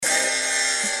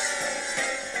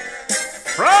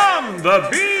From the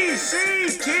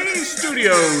BCT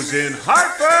studios in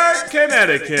Hartford,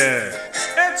 Connecticut,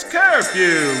 it's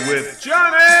Curfew with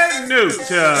Johnny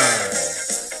Newton.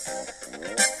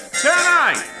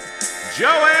 Tonight,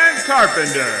 Joann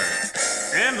Carpenter.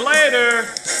 And later,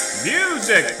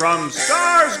 music from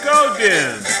Stars Go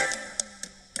Dim.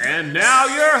 And now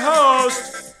your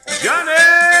host, Johnny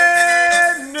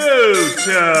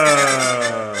Newton.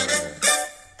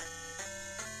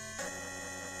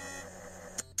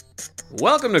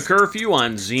 Welcome to Curfew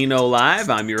on Zeno Live.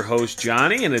 I'm your host,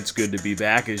 Johnny, and it's good to be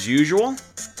back as usual.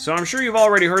 So I'm sure you've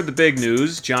already heard the big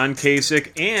news. John Kasich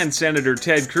and Senator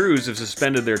Ted Cruz have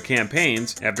suspended their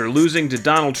campaigns after losing to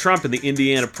Donald Trump in the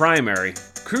Indiana primary.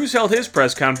 Cruz held his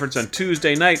press conference on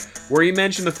Tuesday night where he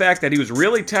mentioned the fact that he was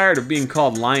really tired of being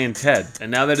called Lion Ted. And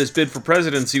now that his bid for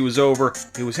presidency was over,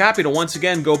 he was happy to once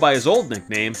again go by his old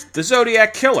nickname, the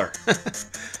Zodiac Killer.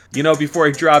 You know, before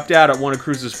he dropped out at one of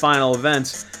Cruz's final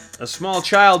events, a small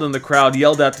child in the crowd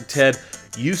yelled out to Ted,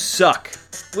 "You suck,"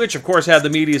 which of course had the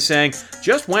media saying,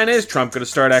 just when is Trump going to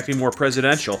start acting more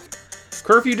presidential?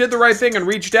 Curfew did the right thing and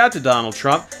reached out to Donald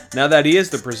Trump. Now that he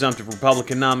is the presumptive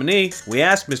Republican nominee, we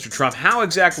asked Mr. Trump how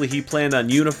exactly he planned on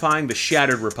unifying the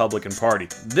shattered Republican Party.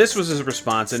 This was his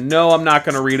response, and no, I'm not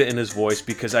going to read it in his voice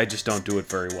because I just don't do it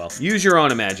very well. Use your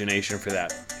own imagination for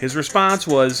that. His response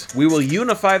was, "We will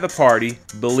unify the party,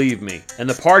 believe me, and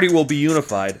the party will be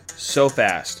unified so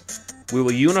fast. We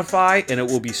will unify and it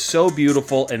will be so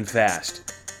beautiful and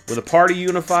fast. When the party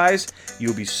unifies,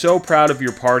 you'll be so proud of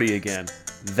your party again.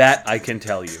 That I can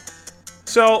tell you."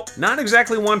 So, not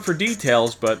exactly one for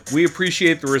details, but we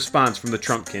appreciate the response from the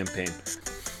Trump campaign.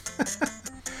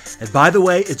 And by the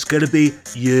way, it's going to be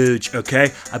huge,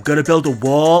 okay? I'm going to build a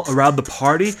wall around the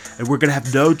party, and we're going to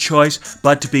have no choice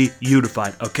but to be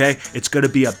unified, okay? It's going to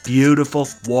be a beautiful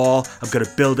wall. I'm going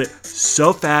to build it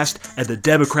so fast, and the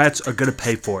Democrats are going to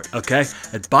pay for it, okay?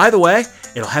 And by the way,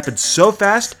 it'll happen so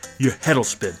fast, your head will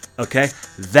spin, okay?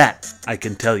 That I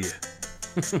can tell you.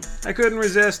 I couldn't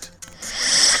resist.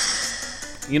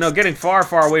 You know, getting far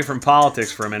away from politics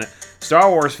for a minute, Star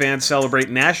Wars fans celebrate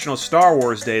National Star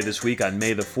Wars Day this week on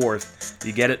May the 4th.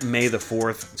 You get it, May the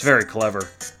 4th. It's very clever.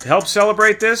 To help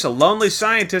celebrate this, a lonely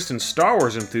scientist and Star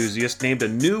Wars enthusiast named a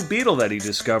new beetle that he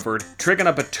discovered,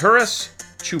 Trigonopaturus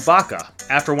Chewbacca,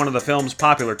 after one of the film's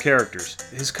popular characters.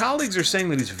 His colleagues are saying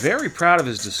that he's very proud of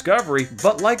his discovery,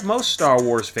 but like most Star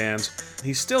Wars fans,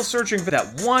 he's still searching for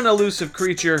that one elusive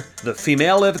creature, the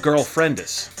femalith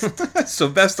girlfriendus. So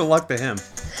best of luck to him.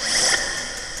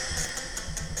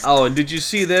 Oh, and did you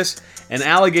see this? An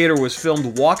alligator was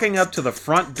filmed walking up to the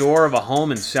front door of a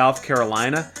home in South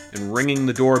Carolina and ringing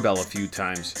the doorbell a few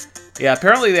times. Yeah,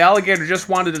 apparently the alligator just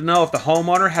wanted to know if the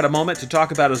homeowner had a moment to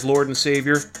talk about his Lord and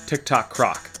Savior, TikTok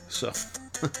Croc. So,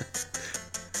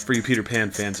 for you Peter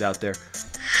Pan fans out there.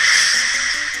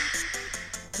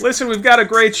 Listen, we've got a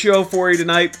great show for you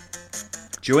tonight.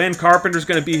 Joann Carpenter's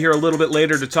going to be here a little bit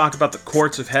later to talk about the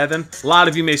courts of heaven. A lot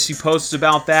of you may see posts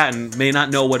about that and may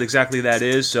not know what exactly that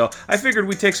is, so I figured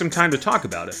we'd take some time to talk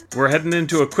about it. We're heading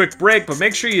into a quick break, but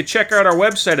make sure you check out our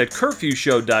website at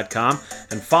CurfewShow.com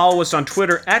and follow us on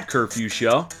Twitter at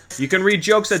CurfewShow. You can read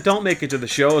jokes that don't make it to the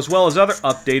show, as well as other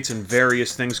updates and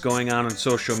various things going on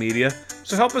social media.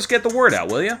 So help us get the word out,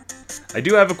 will you? I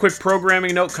do have a quick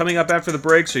programming note coming up after the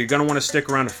break, so you're going to want to stick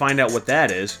around to find out what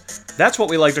that is. That's what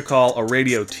we like to call a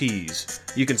radio tease.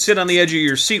 You can sit on the edge of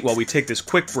your seat while we take this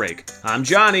quick break. I'm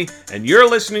Johnny, and you're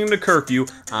listening to Curfew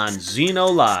on Zeno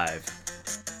Live.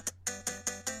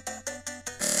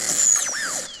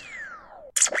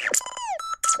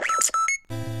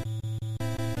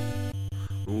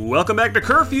 Welcome back to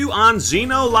Curfew on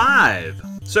Zeno Live.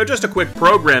 So just a quick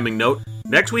programming note.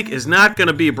 Next week is not going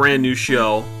to be a brand new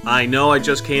show. I know I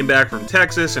just came back from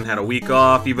Texas and had a week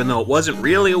off, even though it wasn't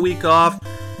really a week off.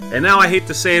 And now I hate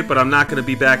to say it, but I'm not going to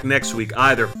be back next week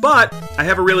either. But I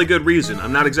have a really good reason.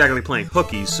 I'm not exactly playing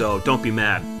hooky, so don't be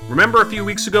mad. Remember a few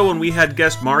weeks ago when we had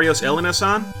guest Marios Elinas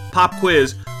on? Pop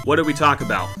quiz. What did we talk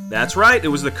about? That's right, it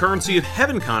was the Currency of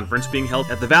Heaven conference being held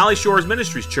at the Valley Shores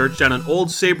Ministries Church down in Old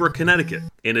Saybrook, Connecticut.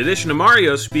 In addition to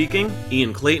Mario speaking,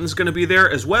 Ian Clayton's going to be there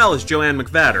as well as Joann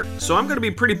McVatter. So I'm going to be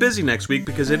pretty busy next week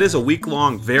because it is a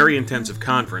week-long, very intensive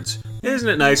conference. Isn't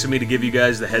it nice of me to give you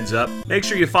guys the heads up? Make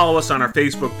sure you follow us on our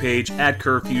Facebook page at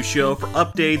Curfew Show for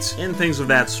updates and things of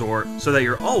that sort so that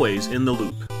you're always in the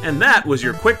loop. And that was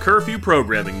your quick curfew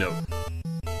programming note.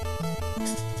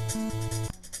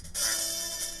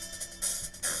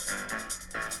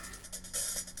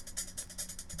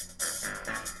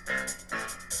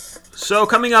 So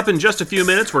coming up in just a few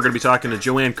minutes, we're going to be talking to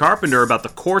Joann Carpenter about the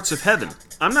courts of heaven.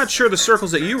 I'm not sure the circles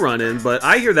that you run in, but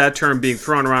I hear that term being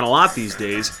thrown around a lot these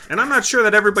days, and I'm not sure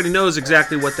that everybody knows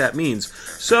exactly what that means.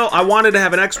 So I wanted to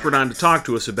have an expert on to talk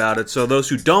to us about it, so those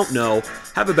who don't know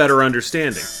have a better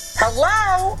understanding.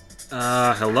 Hello?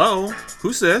 Hello?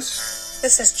 Who's this?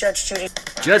 This is Judge Judy.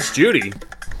 Judge Judy?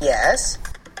 Yes?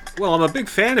 Well, I'm a big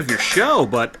fan of your show,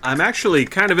 but I'm actually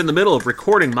kind of in the middle of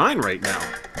recording mine right now.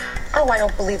 Oh, I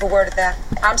don't believe a word of that.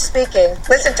 I'm speaking.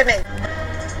 Listen to me.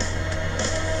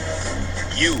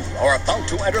 You are about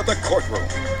to enter the courtroom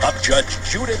of Judge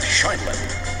Judith Scheindlin.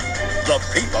 The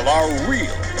people are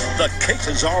real. The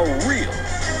cases are real.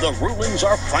 The rulings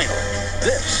are final.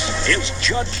 This is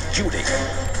Judge Judy.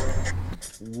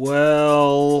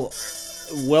 Well,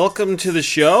 welcome to the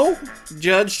show,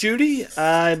 Judge Judy.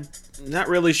 I'm not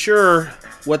really sure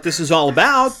what this is all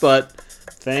about, but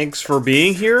thanks for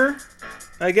being here,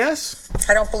 I guess.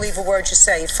 I don't believe a word you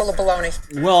say. You're full of baloney.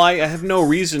 Well, I have no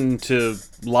reason to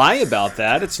lie about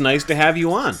that. It's nice to have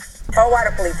you on. Oh, I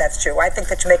don't believe that's true. I think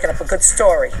that you're making up a good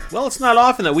story. Well, it's not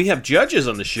often that we have judges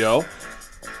on the show.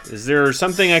 Is there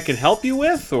something I can help you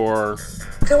with, or...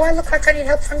 Do I look like I need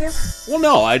help from you? Well,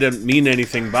 no, I didn't mean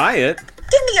anything by it.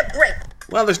 Give me a break.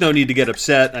 Well, there's no need to get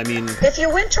upset. I mean... If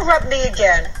you interrupt me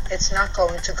again, it's not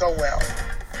going to go well.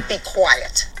 Be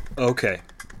quiet. Okay.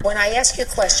 When I ask you a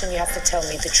question, you have to tell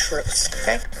me the truth,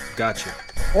 okay? Gotcha.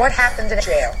 What happened in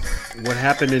jail? What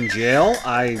happened in jail?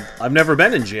 I've never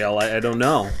been in jail. I don't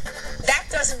know. That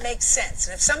doesn't make sense.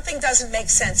 And if something doesn't make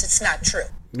sense, it's not true.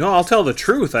 No, I'll tell the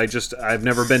truth. I've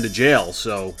never been to jail,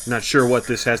 so not sure what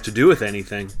this has to do with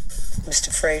anything.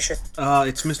 Mr. Frazier.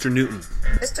 It's Mr. Newton.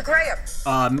 Mr. Graham.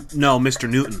 No, Mr.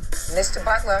 Newton. Mr.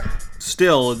 Butler.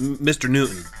 Still, Mr.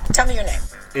 Newton. Tell me your name.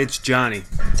 It's Johnny.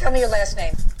 Tell me your last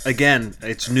name. Again,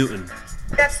 it's Newton.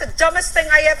 That's the dumbest thing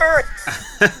I ever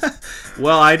heard.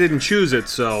 Well, I didn't choose it,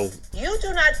 so... You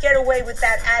do not get away with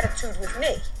that attitude with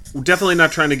me. We're definitely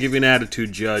not trying to give you an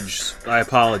attitude, Judge. I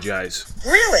apologize.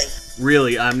 Really?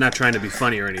 Really, I'm not trying to be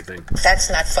funny or anything. That's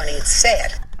not funny, it's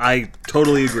sad. I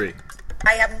totally agree.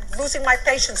 I am losing my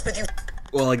patience with you.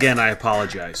 Well, again, I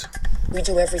apologize. We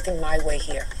do everything my way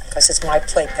here, because it's my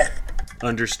playpen.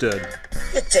 Understood.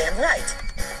 You're damn right.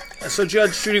 So,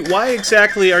 Judge Judy, why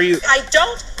exactly are you... I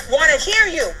don't want to hear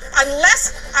you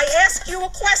unless I ask you a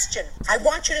question. I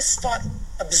want you to start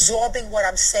absorbing what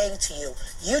I'm saying to you.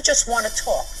 You just want to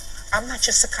talk. I'm not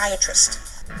your psychiatrist.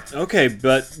 Okay,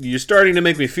 but you're starting to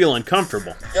make me feel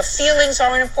uncomfortable. Your feelings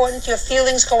aren't important. Your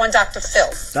feelings go on Dr. Phil.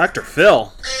 Dr.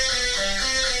 Phil?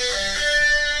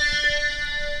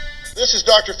 This is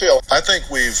Dr. Phil. I think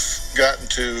we've gotten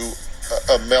to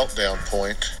a meltdown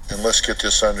point, and let's get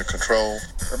this under control.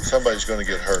 Somebody's going to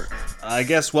get hurt. I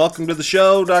guess welcome to the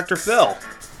show, Dr. Phil.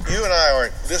 You and I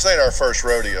aren't, this ain't our first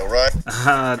rodeo, right?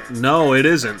 No, it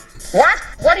isn't. What?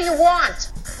 What do you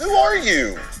want? Who are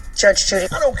you? Judge Judy.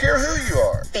 I don't care who you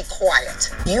are. Be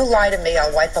quiet. You lie to me,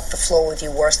 I'll wipe up the floor with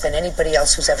you worse than anybody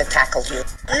else who's ever tackled you.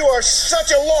 You are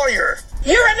such a lawyer.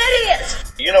 You're an idiot!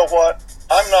 You know what?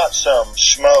 I'm not some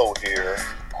schmo here.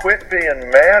 Quit being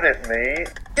mad at me.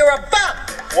 You're a bum!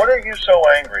 What are you so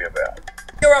angry about?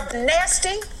 You're a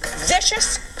nasty,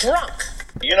 vicious drunk.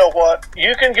 You know what?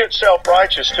 You can get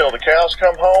self-righteous till the cows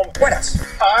come home. What else?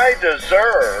 I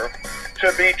deserve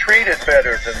to be treated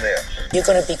better than this. You're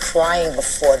going to be crying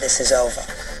before this is over.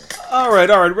 All right,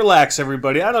 relax,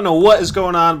 everybody. I don't know what is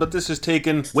going on, but this has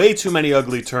taken way too many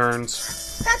ugly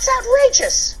turns. That's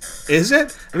outrageous. Is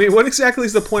it? I mean, what exactly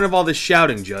is the point of all this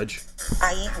shouting, Judge?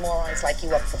 I eat morons like you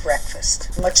up for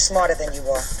breakfast. Much smarter than you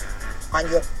are. On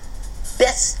your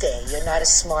best day, you're not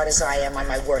as smart as I am on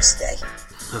my worst day.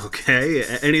 Okay,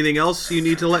 anything else you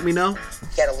need to let me know?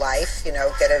 Get a life, get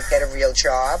a real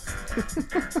job.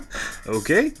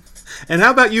 Okay. And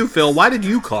how about you, Phil? Why did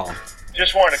you call?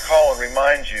 Just wanted to call and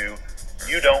remind you,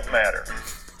 you don't matter.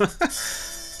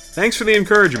 Thanks for the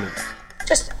encouragement.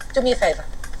 Just do me a favor.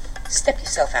 Step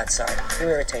yourself outside.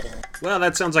 You're irritating me. Well,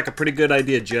 that sounds like a pretty good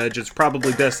idea, Judge. It's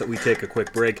probably best that we take a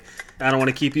quick break. I don't want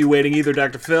to keep you waiting either,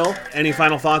 Dr. Phil. Any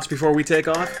final thoughts before we take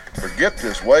off? Forget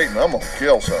this waiting, I'm going to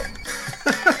kill something.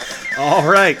 All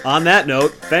right, on that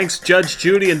note, thanks Judge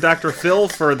Judy and Dr. Phil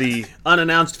for the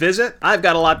unannounced visit. I've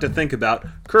got a lot to think about.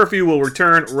 Curfew will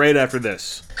return right after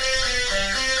this.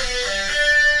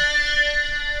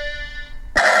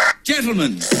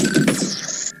 Gentlemen,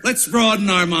 let's broaden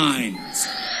our minds.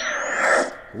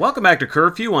 Welcome back to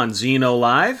Curfew on Zeno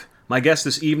Live. My guest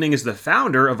this evening is the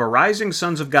founder of Arising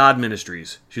Sons of God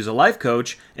Ministries. She's a life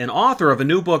coach and author of a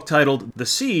new book titled The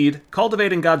Seed,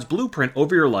 Cultivating God's Blueprint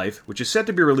Over Your Life, which is set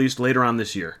to be released later on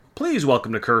this year. Please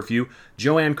welcome to Curfew,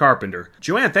 Joann Carpenter.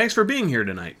 Joann, thanks for being here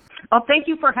tonight. Oh, thank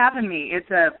you for having me.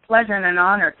 It's a pleasure and an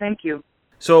honor. Thank you.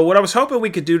 So what I was hoping we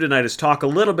could do tonight is talk a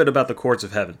little bit about the courts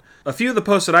of heaven. A few of the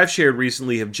posts that I've shared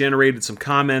recently have generated some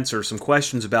comments or some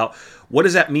questions about what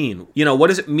does that mean? What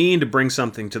does it mean to bring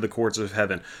something to the courts of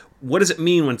heaven? What does it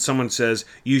mean when someone says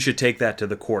you should take that to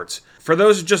the courts? For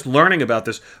those just learning about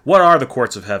this, what are the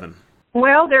courts of heaven?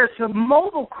 Well, there's a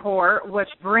mobile court, which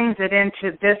brings it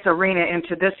into this arena,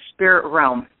 into this spirit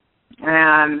realm.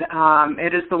 And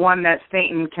it is the one that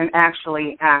Satan can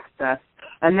actually access.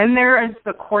 And then there is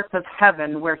the courts of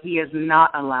heaven where he is not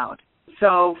allowed.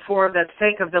 So for the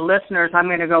sake of the listeners, I'm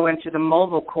going to go into the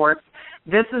mobile courts.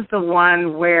 This is the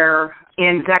one where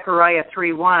in Zechariah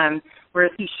 3:1,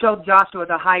 where he showed Joshua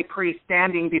the high priest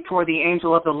standing before the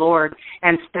angel of the Lord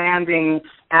and standing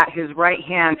at his right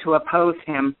hand to oppose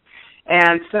him.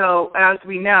 And so, as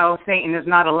we know, Satan is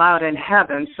not allowed in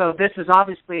heaven. So this is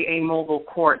obviously a mobile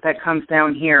court that comes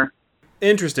down here.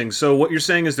 Interesting. So what you're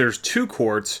saying is there's two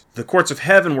courts, the courts of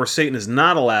heaven where Satan is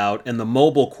not allowed, and the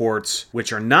mobile courts,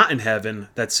 which are not in heaven,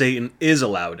 that Satan is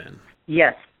allowed in.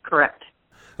 Yes, correct.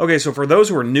 Okay, so for those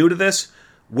who are new to this,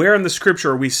 where in the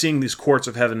scripture are we seeing these courts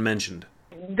of heaven mentioned?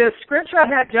 The scripture I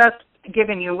had just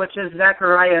given you, which is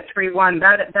Zechariah 3:1,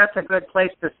 that's a good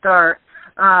place to start.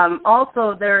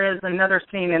 Also, there is another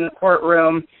scene in the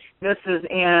courtroom. This is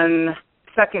in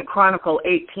 2 Chronicle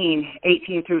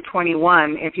 18 through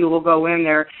 21, if you will go in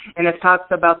there, and it talks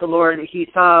about the Lord. He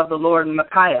saw the Lord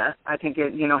Micaiah, I think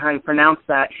you know how you pronounce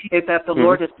that, is that the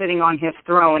Lord is sitting on his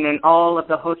throne and all of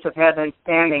the hosts of heaven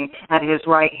standing at his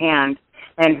right hand,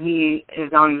 and he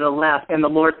is on the left. And the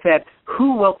Lord said,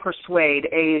 who will persuade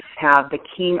Ahab, the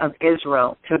king of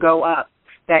Israel, to go up,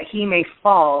 that he may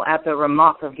fall at the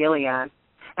Ramoth of Gilead?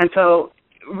 And so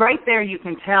right there you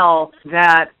can tell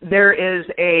that there is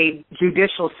a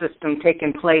judicial system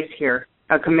taking place here,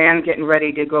 a command getting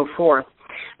ready to go forth.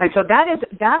 And so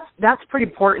that's pretty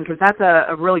important, because that's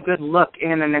a really good look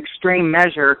in an extreme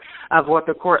measure of what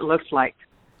the court looks like.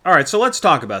 All right, so let's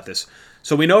talk about this.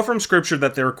 So we know from Scripture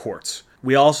that there are courts.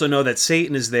 We also know that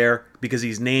Satan is there because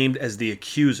he's named as the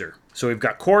accuser. So we've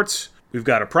got courts, we've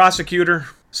got a prosecutor.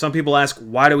 Some people ask,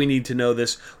 why do we need to know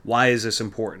this? Why is this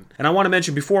important? And I want to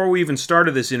mention, before we even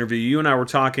started this interview, you and I were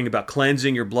talking about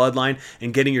cleansing your bloodline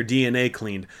and getting your DNA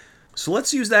cleaned. So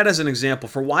let's use that as an example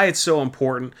for why it's so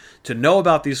important to know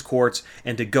about these courts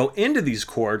and to go into these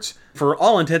courts, for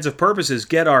all intents and purposes,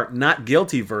 get our not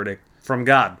guilty verdict from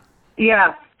God.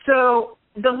 Yeah, so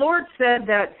the Lord said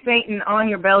that, Satan, on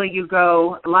your belly you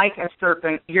go like a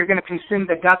serpent. You're going to consume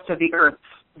the dust of the earth.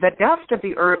 The dust of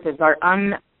the earth is our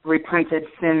unreprinted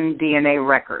sin DNA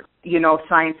record. You know,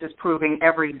 science is proving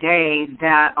every day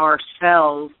that our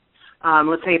cells,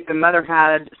 let's say if the mother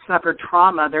had suffered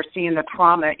trauma, they're seeing the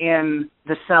trauma in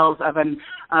the cells of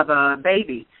a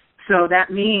baby. So that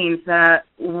means that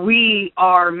we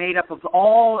are made up of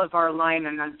all of our line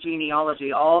and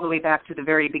genealogy, all the way back to the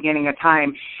very beginning of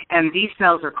time, and these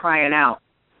cells are crying out.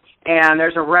 And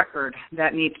there's a record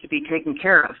that needs to be taken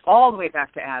care of, all the way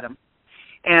back to Adam.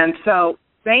 And so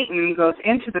Satan goes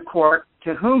into the court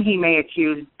to whom he may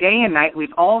accuse day and night.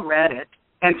 We've all read it,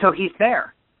 and so he's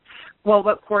there. Well,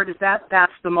 what court is that?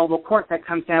 That's the mobile court that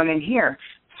comes down in here.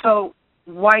 So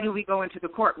why do we go into the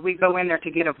court? We go in there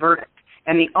to get a verdict.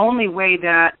 And the only way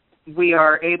that we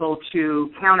are able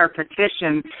to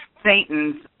counter-petition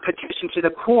Satan's petition to the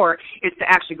court is to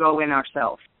actually go in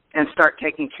ourselves and start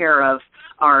taking care of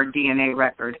our DNA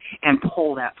record and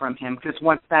pull that from him. Because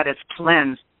once that is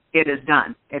cleansed, it is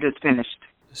done. It is finished.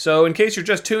 So in case you're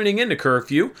just tuning into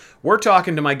Curfew, we're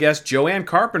talking to my guest Joann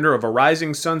Carpenter of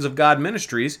Arising Sons of God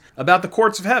Ministries about the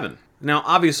courts of heaven. Now,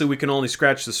 obviously, we can only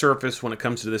scratch the surface when it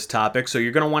comes to this topic, so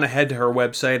you're going to want to head to her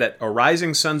website at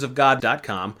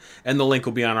arisingsonsofgod.com, and the link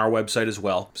will be on our website as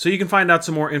well, so you can find out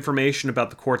some more information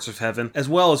about the courts of heaven, as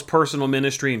well as personal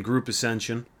ministry and group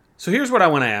ascension. So here's what I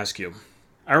want to ask you.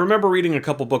 I remember reading a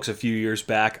couple books a few years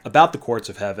back about the courts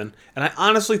of heaven, and I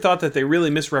honestly thought that they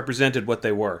really misrepresented what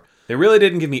they were. They really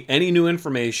didn't give me any new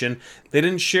information, they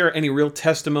didn't share any real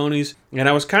testimonies, and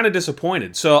I was kind of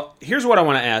disappointed. So here's what I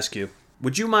want to ask you.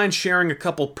 Would you mind sharing a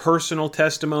couple personal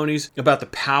testimonies about the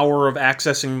power of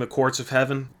accessing the courts of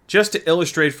heaven, just to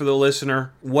illustrate for the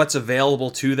listener what's available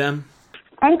to them?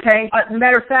 Okay.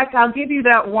 Matter of fact, I'll give you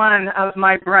that one of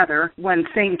my brother when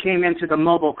Satan came into the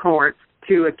mobile court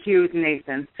to accuse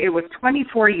Nathan. It was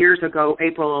 24 years ago,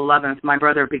 April 11th, my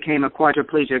brother became a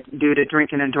quadriplegic due to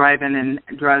drinking and driving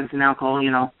and drugs and alcohol,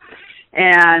 you know.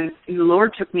 And the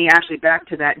Lord took me actually back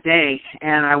to that day,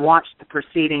 and I watched the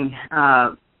proceeding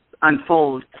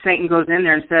unfold. Satan goes in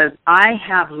there and says, I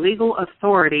have legal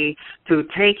authority to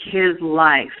take his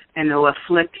life and to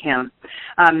afflict him.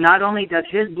 Not only does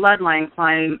his bloodline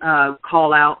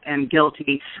call out and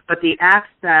guilty, but the acts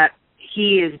that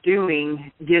he is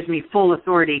doing gives me full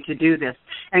authority to do this.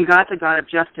 And God's a God of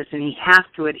justice, and he has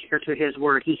to adhere to his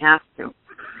word. He has to.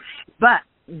 But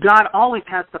God always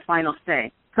has the final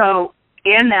say. So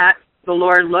in that, the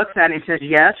Lord looks at it and says,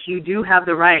 yes, you do have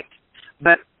the right,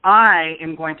 but I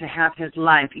am going to have his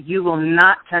life. You will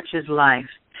not touch his life.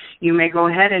 You may go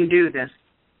ahead and do this,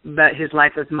 but his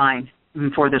life is mine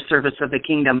for the service of the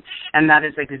kingdom. And that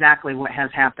is exactly what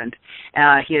has happened.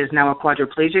 He is now a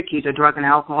quadriplegic. He's a drug and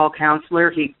alcohol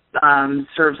counselor. He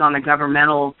serves on the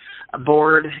governmental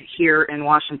board here in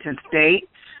Washington State.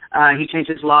 He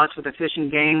changes laws for the fish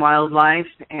and game wildlife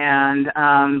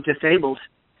and disabled.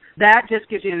 That just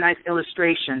gives you a nice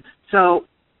illustration. So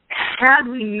had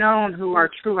we known who our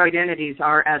true identities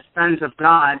are as sons of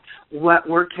God, what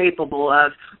we're capable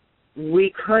of,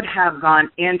 we could have gone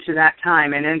into that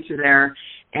time and into there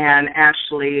and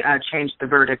actually changed the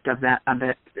verdict of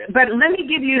it. But let me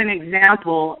give you an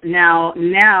example now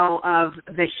of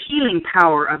the healing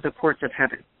power of the courts of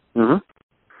heaven. Mm-hmm.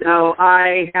 So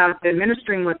I have been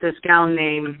ministering with this gal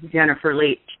named Jennifer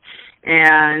Leach,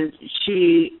 and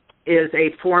she is a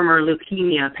former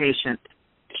leukemia patient.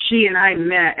 She and I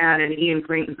met at an Ian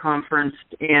Creighton conference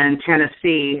in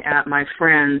Tennessee at my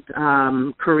friend's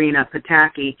Karina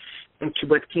Pataki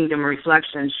with Kingdom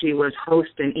Reflections. She was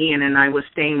hosting Ian, and I was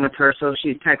staying with her, so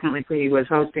she technically was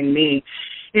hosting me.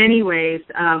 Anyways,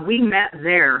 we met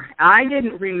there. I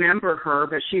didn't remember her,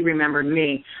 but she remembered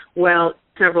me. Well,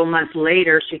 several months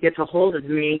later, she gets a hold of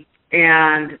me,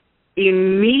 and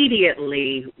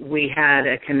immediately we had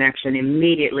a connection.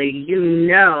 Immediately. You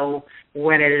know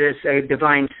when it is a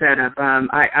divine setup.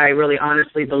 I really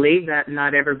honestly believe that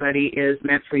not everybody is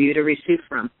meant for you to receive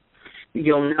from.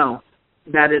 You'll know.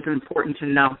 That is important to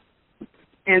know.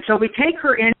 And so we take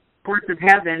her in the courts of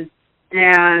heaven,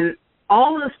 and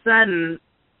all of a sudden,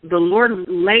 the Lord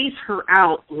lays her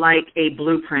out like a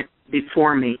blueprint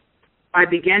before me. I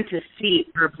began to see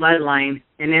her bloodline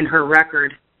and in her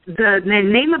record. The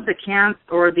name of the cancer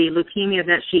or the leukemia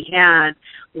that she had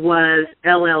was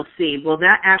LLC. Well,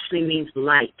 that actually means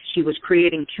light. She was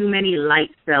creating too many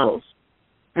light cells.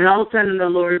 And all of a sudden the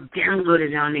Lord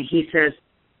downloaded on me. He says,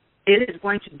 it is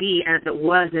going to be as it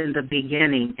was in the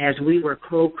beginning, as we were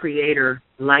co-creator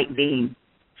light beings.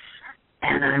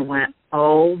 And I went,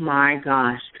 oh my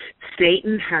gosh,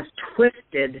 Satan has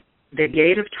twisted the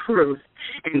gate of truth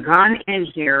and gone in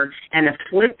here and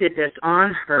afflicted this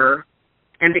on her.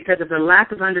 And because of the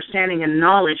lack of understanding and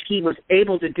knowledge, he was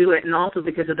able to do it, and also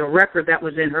because of the record that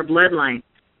was in her bloodline.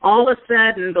 All of a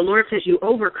sudden, the Lord says, you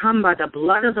overcome by the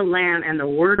blood of the Lamb and the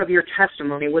word of your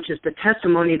testimony, which is the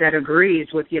testimony that agrees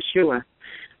with Yeshua.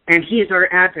 And he is our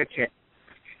advocate.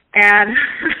 And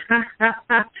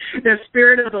the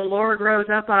Spirit of the Lord rose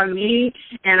up on me,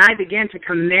 and I began to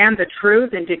command the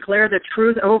truth and declare the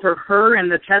truth over her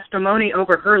and the testimony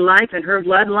over her life and her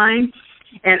bloodline.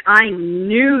 And I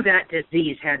knew that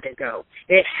disease had to go.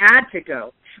 It had to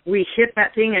go. We hit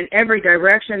that thing in every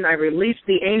direction. I released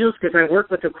the angels because I work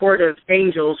with the court of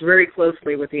angels, very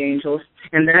closely with the angels,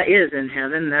 and that is in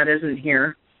heaven. That isn't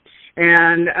here.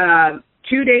 And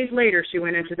 2 days later, she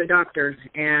went into the doctor,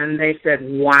 and they said,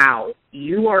 wow,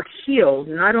 you are healed.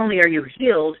 Not only are you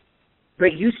healed,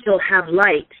 but you still have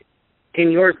light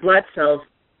in your blood cells,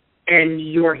 and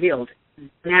you're healed.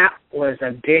 That was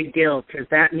a big deal because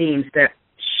that means that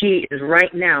she is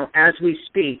right now, as we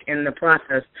speak, in the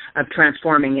process of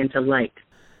transforming into light.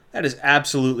 That is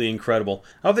absolutely incredible.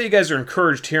 I hope that you guys are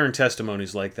encouraged hearing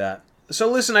testimonies like that. So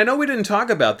listen, I know we didn't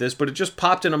talk about this, but it just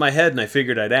popped into my head and I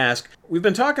figured I'd ask. We've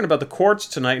been talking about the courts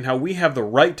tonight and how we have the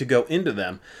right to go into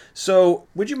them. So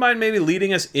would you mind maybe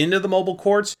leading us into the mobile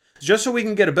courts, just so we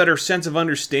can get a better sense of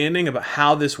understanding about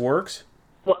how this works?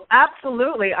 Well,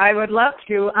 absolutely. I would love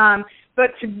to.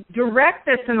 But to direct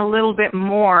this in a little bit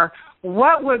more,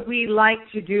 what would we like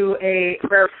to do a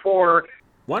prayer for?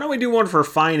 Why don't we do one for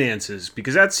finances?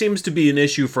 Because that seems to be an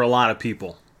issue for a lot of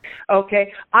people.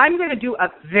 Okay, I'm going to do a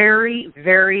very,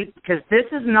 because this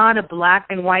is not a black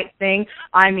and white thing.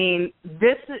 I mean,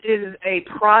 this is a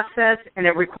process, and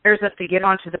it requires us to get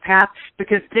onto the path,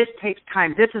 because this takes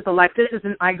time. This is a life. This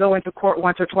isn't I go into court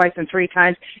once or twice and 3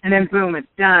 times, and then boom, it's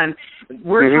done.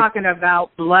 We're talking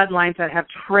about bloodlines that have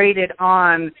traded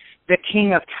on the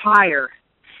king of Tyre,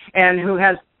 and who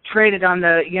has traded on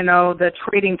the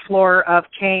trading floor of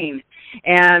Cain.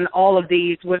 And all of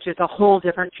these, which is a whole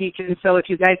different teaching. So if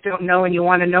you guys don't know and you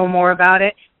want to know more about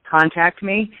it, contact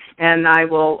me, and I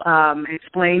will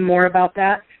explain more about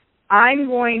that. I'm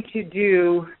going to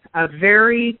do a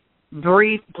very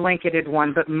brief, blanketed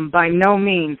one, but by no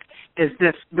means is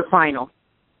this the final.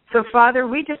 So, Father,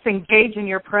 we just engage in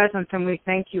your presence, and we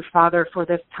thank you, Father, for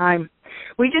this time.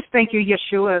 We just thank you,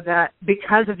 Yeshua, that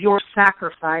because of your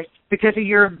sacrifice, because of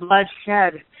your blood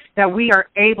shed, that we are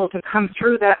able to come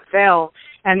through that veil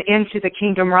and into the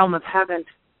kingdom realm of heaven.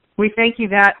 We thank you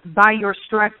that by your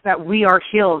stripes that we are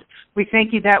healed. We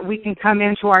thank you that we can come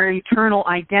into our eternal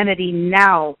identity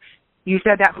now. You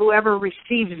said that whoever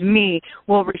receives me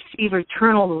will receive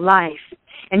eternal life.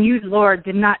 And you, Lord,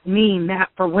 did not mean that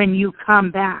for when you come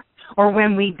back or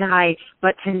when we die,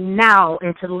 but to now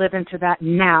and to live into that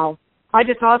now. I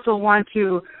just also want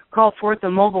to call forth the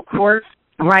mobile court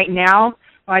right now.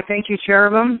 I thank you,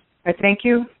 cherubim. I thank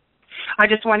you. I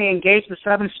just want to engage the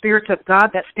seven spirits of God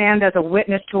that stand as a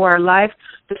witness to our life,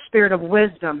 the spirit of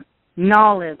wisdom,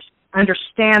 knowledge,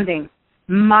 understanding,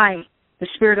 might, the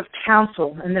spirit of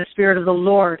counsel, and the spirit of the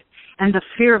Lord, and the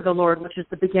fear of the Lord, which is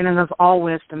the beginning of all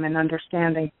wisdom and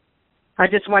understanding. I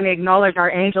just want to acknowledge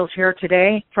our angels here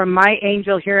today. From my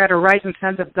angel here at Horizon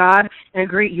Sons of God, and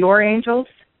greet your angels.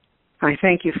 I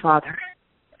thank you, Father.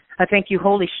 I thank you,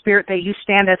 Holy Spirit, that you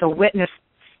stand as a witness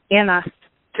in us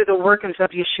to the workings of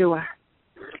Yeshua.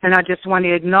 And I just want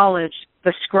to acknowledge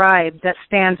the scribe that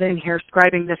stands in here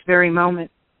scribing this very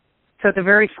moment. So the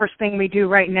very first thing we do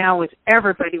right now is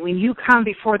everybody, when you come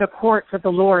before the courts of the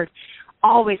Lord,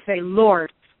 always say,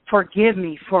 Lord, forgive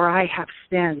me, for I have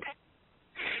sinned.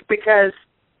 Because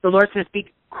the Lord says,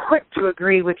 be quick to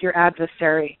agree with your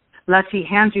adversary, lest he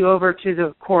hands you over to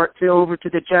the court, over to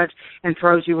the judge, and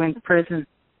throws you in prison.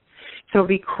 So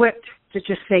be quick to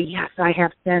just say, yes, I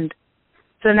have sinned.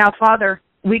 So now, Father,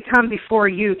 we come before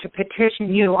you to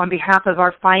petition you on behalf of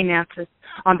our finances,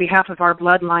 on behalf of our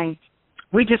bloodline.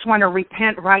 We just want to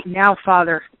repent right now,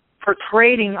 Father, for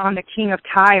trading on the king of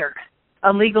Tyre,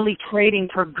 illegally trading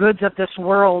for goods of this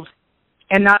world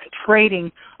and not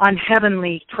trading on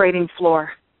heavenly trading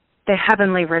floor, the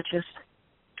heavenly riches.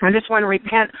 I just want to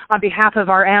repent on behalf of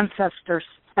our ancestors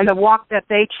and the walk that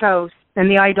they chose and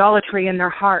the idolatry in their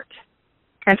heart.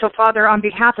 And so, Father, on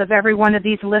behalf of every one of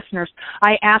these listeners,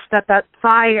 I ask that that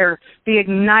fire be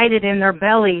ignited in their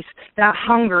bellies, that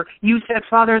hunger. You said,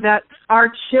 Father, that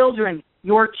our children,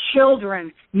 your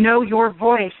children, know your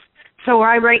voice. So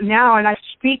I right now, and I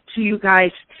speak to you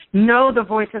guys, know the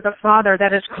voice of the Father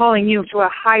that is calling you to a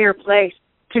higher place,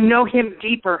 to know him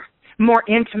deeper, more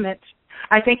intimate.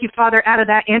 I thank you, Father, out of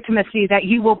that intimacy that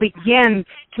you will begin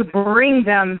to bring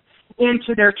them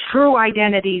into their true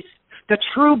identities, the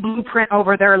true blueprint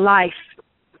over their life,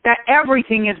 that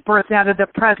everything is birthed out of the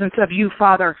presence of you,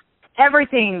 Father.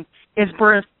 Everything is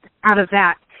birthed out of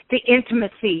that, the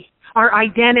intimacy, our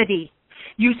identity.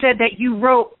 You said that you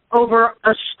wrote over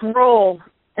a scroll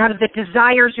out of the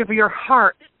desires of your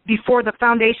heart before the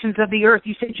foundations of the earth.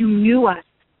 You said you knew us.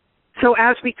 So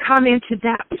as we come into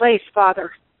that place,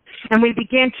 Father, and we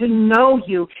begin to know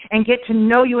you and get to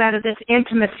know you out of this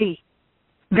intimacy,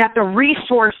 that the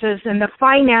resources and the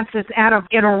finances out of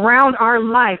and around our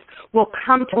life will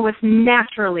come to us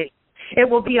naturally. It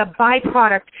will be a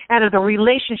byproduct out of the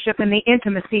relationship and the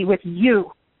intimacy with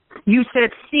you. You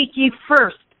said, seek ye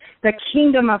first the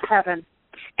kingdom of heaven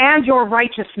and your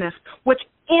righteousness, which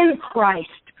in Christ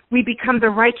we become the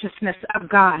righteousness of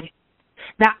God,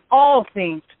 that all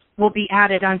things will be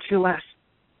added unto us.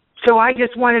 So I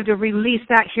just wanted to release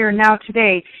that here now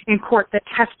today in court, the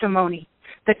testimony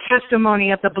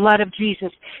of the blood of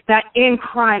Jesus, that in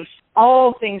Christ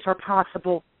all things are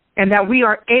possible, and that we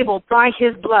are able by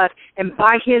his blood and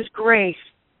by his grace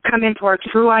come into our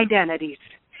true identities,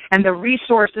 and the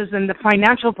resources and the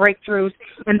financial breakthroughs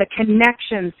and the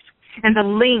connections and the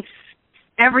links,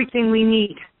 everything we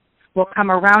need will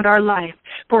come around our life.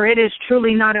 For it is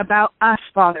truly not about us,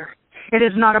 Father. It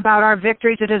is not about our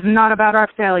victories. It is not about our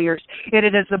failures. It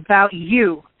is about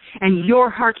you and your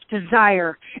heart's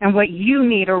desire and what you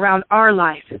need around our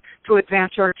life to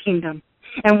advance your kingdom.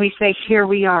 And we say, here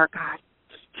we are, God.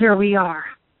 Here we are.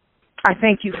 I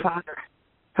thank you, Father.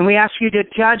 And we ask you to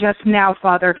judge us now,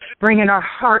 Father, bringing our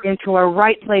heart into a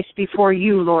right place before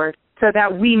you, Lord, so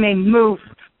that we may move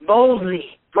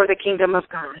boldly for the kingdom of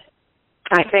God.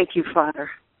 I thank you, Father.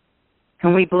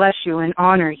 And we bless you and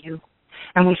honor you.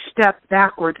 And we step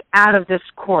backward out of this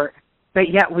court, but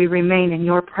yet we remain in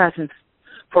your presence.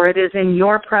 For it is in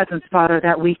your presence, Father,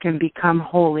 that we can become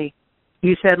holy.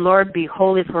 You said, Lord, be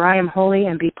holy, for I am holy,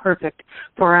 and be perfect,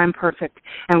 for I am perfect.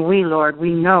 And we, Lord,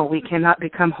 we know we cannot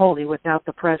become holy without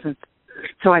the presence.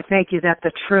 So I thank you that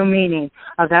the true meaning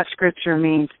of that scripture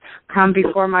means, come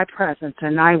before my presence,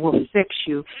 and I will fix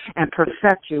you and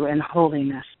perfect you in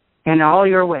holiness in all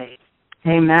your ways.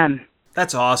 Amen.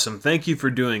 That's awesome. Thank you for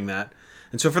doing that.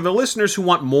 And so for the listeners who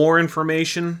want more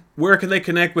information, where can they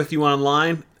connect with you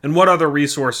online, and what other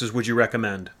resources would you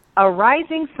recommend?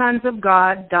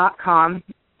 ArisingSonsofGod.com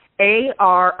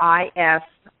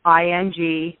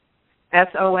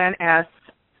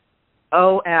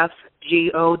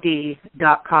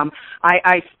ArisingSonsofGod.com.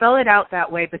 I spell it out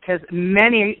that way because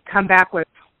many come back with,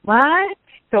 what?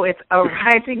 So it's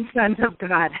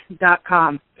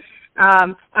ArisingSonsofGod.com.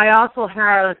 I also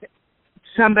have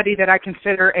somebody that I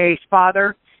consider a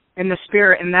father in the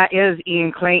spirit, and that is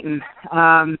Ian Clayton.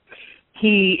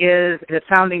 He is the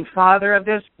founding father of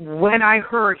this. When I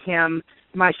heard him,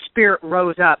 my spirit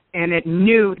rose up, and it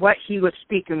knew what he was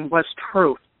speaking was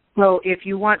truth. So if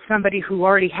you want somebody who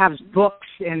already has books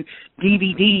and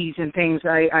DVDs and things,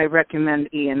 I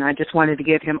recommend Ian. I just wanted to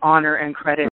give him honor and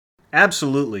credit.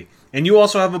 Absolutely. And you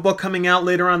also have a book coming out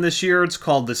later on this year. It's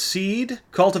called The Seed,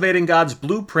 Cultivating God's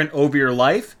Blueprint Over Your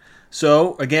Life.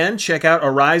 So, again, check out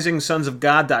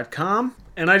ArisingSonsofGod.com.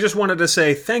 And I just wanted to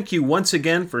say thank you once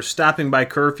again for stopping by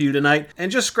Curfew tonight and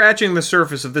just scratching the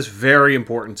surface of this very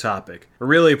important topic. I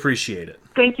really appreciate it.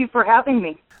 Thank you for having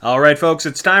me. All right, folks,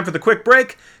 it's time for the quick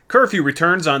break. Curfew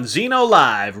returns on Zeno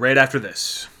Live right after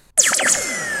this.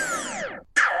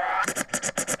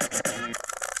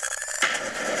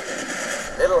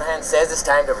 Little Hen says it's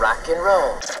time to rock and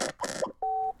roll.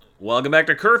 Welcome back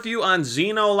to Curfew on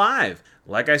Zeno Live.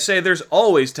 Like I say, there's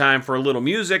always time for a little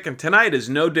music, and tonight is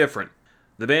no different.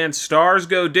 The band Stars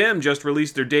Go Dim just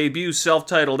released their debut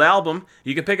self-titled album.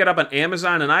 You can pick it up on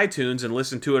Amazon and iTunes and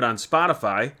listen to it on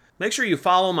Spotify. Make sure you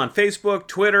follow them on Facebook,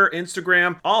 Twitter,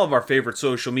 Instagram, all of our favorite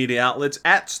social media outlets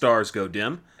at Stars Go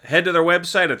Dim. Head to their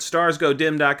website at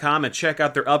starsgodim.com and check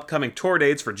out their upcoming tour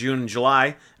dates for June and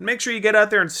July. And make sure you get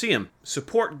out there and see them.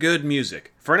 Support good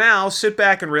music. For now, sit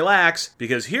back and relax,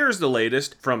 because here's the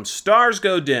latest from Stars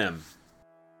Go Dim.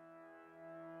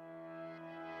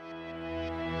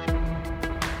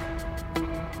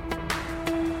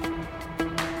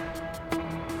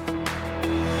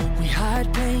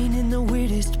 Pain in the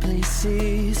weirdest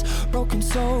places, broken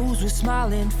souls with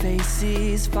smiling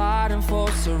faces, fighting for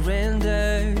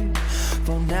surrender,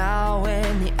 for now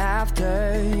and the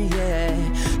after, yeah.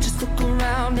 Just look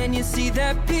around and you see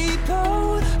that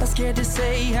people are scared to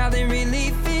say how they really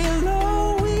feel.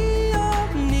 Oh, we all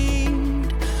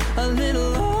need a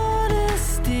little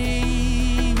honesty,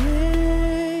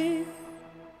 yeah.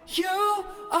 You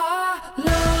are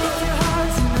love. If your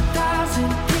heart's in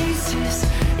 1,000 pieces,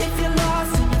 if you're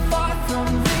lost and you're far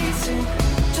from reason,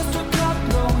 just look up,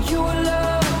 know you are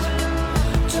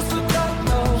loved. Just look up,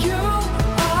 know you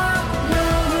are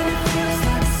loved. When it feels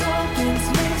like something's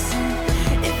missing,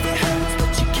 if it hurts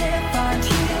but you can't find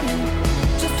healing,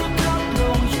 just look up,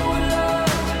 know you are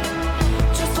loved.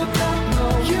 Just look up,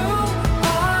 know you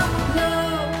are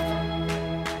loved.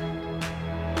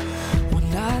 We're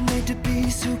not made to be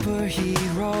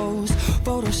superheroes,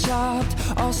 photoshopped,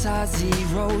 all size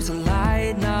zeros, a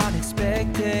light not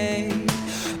expected,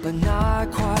 but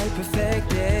not quite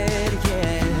perfected,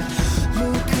 yeah.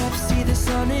 Look up, see the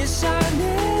sun is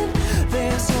shining,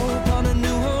 there's hope on a new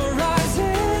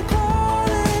horizon,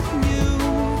 calling you,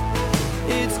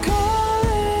 it's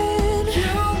calling.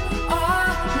 You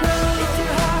are love. If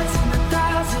your heart's in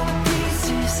 1,000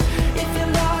 pieces, if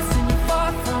you're lost and you're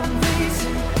far from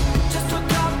reason, just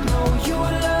look up, know you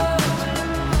are loved.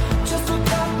 Just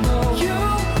look up, know you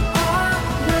are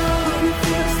loved. When it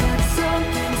feels like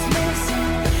something's missing,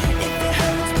 if it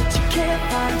hurts but you can't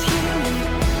find healing,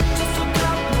 just look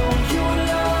up, know you are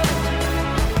loved.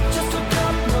 Just look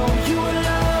up, know you are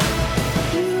loved.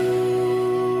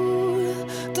 You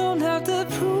don't have to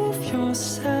prove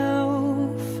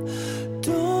yourself.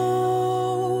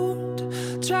 Don't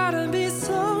try to be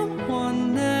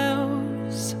someone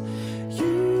else.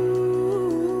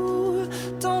 You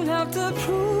don't have to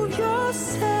prove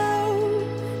yourself.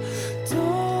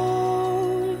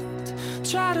 Don't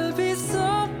try to be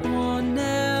someone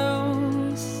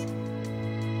else.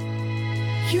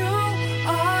 You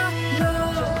are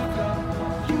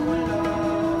loved. You are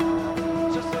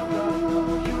loved. Just look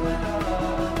up, you are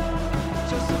loved.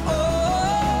 Just look up.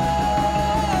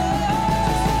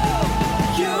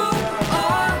 You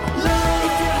are loved.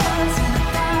 If your heart's in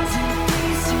 1,000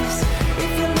 pieces,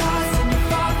 if you're lost and you're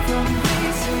far from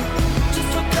reason,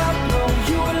 just look up, know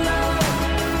you are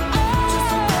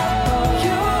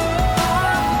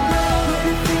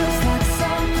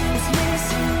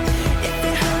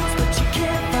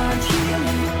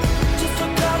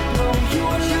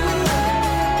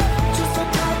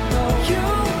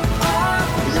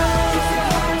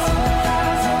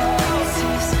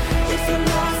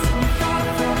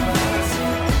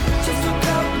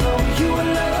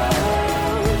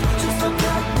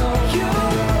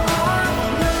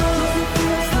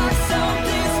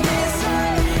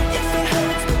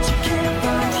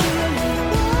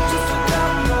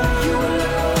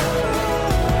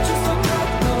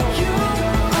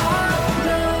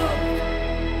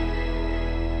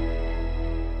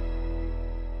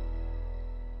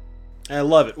I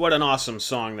love it. What an awesome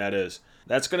song that is.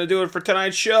 That's going to do it for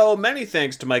tonight's show. Many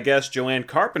thanks to my guest, Joann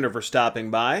Carpenter, for stopping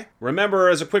by. Remember,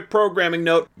 as a quick programming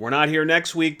note, we're not here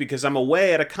next week because I'm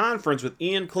away at a conference with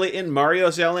Ian Clayton, Mario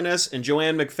Salinas, and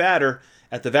Joanne McFadder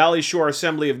at the Valley Shore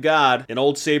Assembly of God in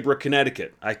Old Saybrook,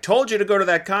 Connecticut. I told you to go to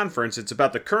that conference. It's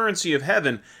about the currency of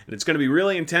heaven, and it's going to be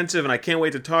really intensive, and I can't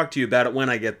wait to talk to you about it when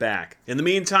I get back. In the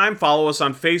meantime, follow us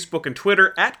on Facebook and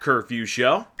Twitter at Curfew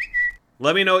Show.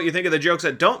 Let me know what you think of the jokes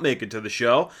that don't make it to the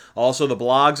show. Also, the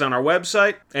blogs on our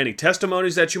website, any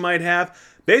testimonies that you might have,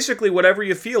 basically whatever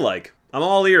you feel like. I'm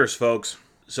all ears, folks.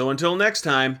 So until next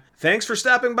time, thanks for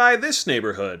stopping by this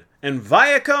neighborhood. And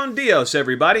vaya con Dios,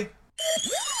 everybody.